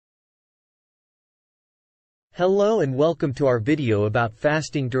Hello and welcome to our video about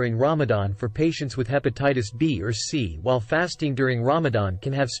fasting during Ramadan for patients with hepatitis B or C. While fasting during Ramadan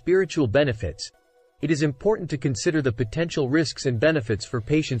can have spiritual benefits, it is important to consider the potential risks and benefits for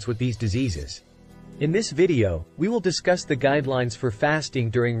patients with these diseases. In this video, we will discuss the guidelines for fasting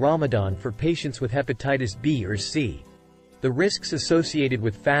during Ramadan for patients with hepatitis B or C, the risks associated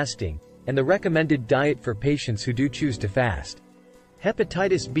with fasting, and the recommended diet for patients who do choose to fast.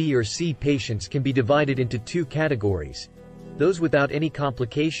 Hepatitis B or C patients can be divided into two categories: those without any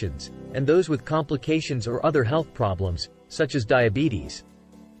complications, and those with complications or other health problems, such as diabetes.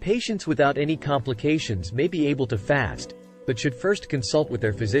 Patients without any complications may be able to fast, but should first consult with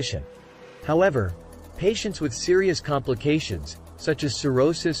their physician. However, patients with serious complications, such as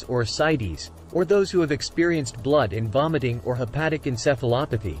cirrhosis or ascites, or those who have experienced blood and vomiting or hepatic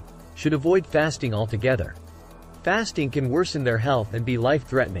encephalopathy, should avoid fasting altogether. Fasting can worsen their health and be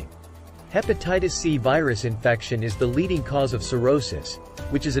life-threatening. Hepatitis C virus infection is the leading cause of cirrhosis,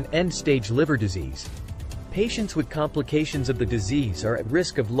 which is an end-stage liver disease. Patients with complications of the disease are at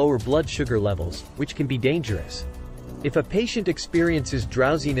risk of lower blood sugar levels, which can be dangerous. If a patient experiences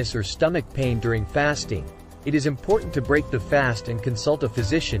drowsiness or stomach pain during fasting, it is important to break the fast and consult a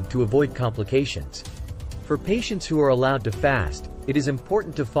physician to avoid complications. For patients who are allowed to fast, it is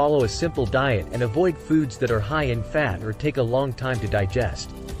important to follow a simple diet and avoid foods that are high in fat or take a long time to digest.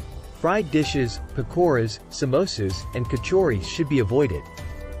 Fried dishes, pakoras, samosas, and kachoris should be avoided.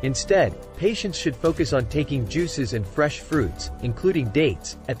 Instead, patients should focus on taking juices and fresh fruits, including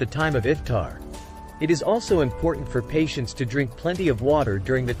dates, at the time of iftar. It is also important for patients to drink plenty of water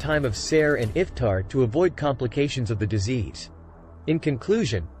during the time of Seher and iftar to avoid complications of the disease. In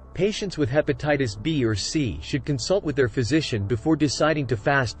conclusion, patients with hepatitis B or C should consult with their physician before deciding to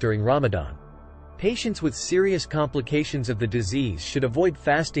fast during Ramadan. Patients with serious complications of the disease should avoid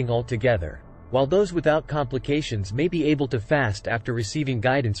fasting altogether, while those without complications may be able to fast after receiving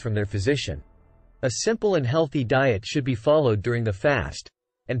guidance from their physician. A simple and healthy diet should be followed during the fast,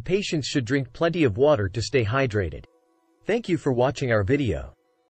 and patients should drink plenty of water to stay hydrated. Thank you for watching our video.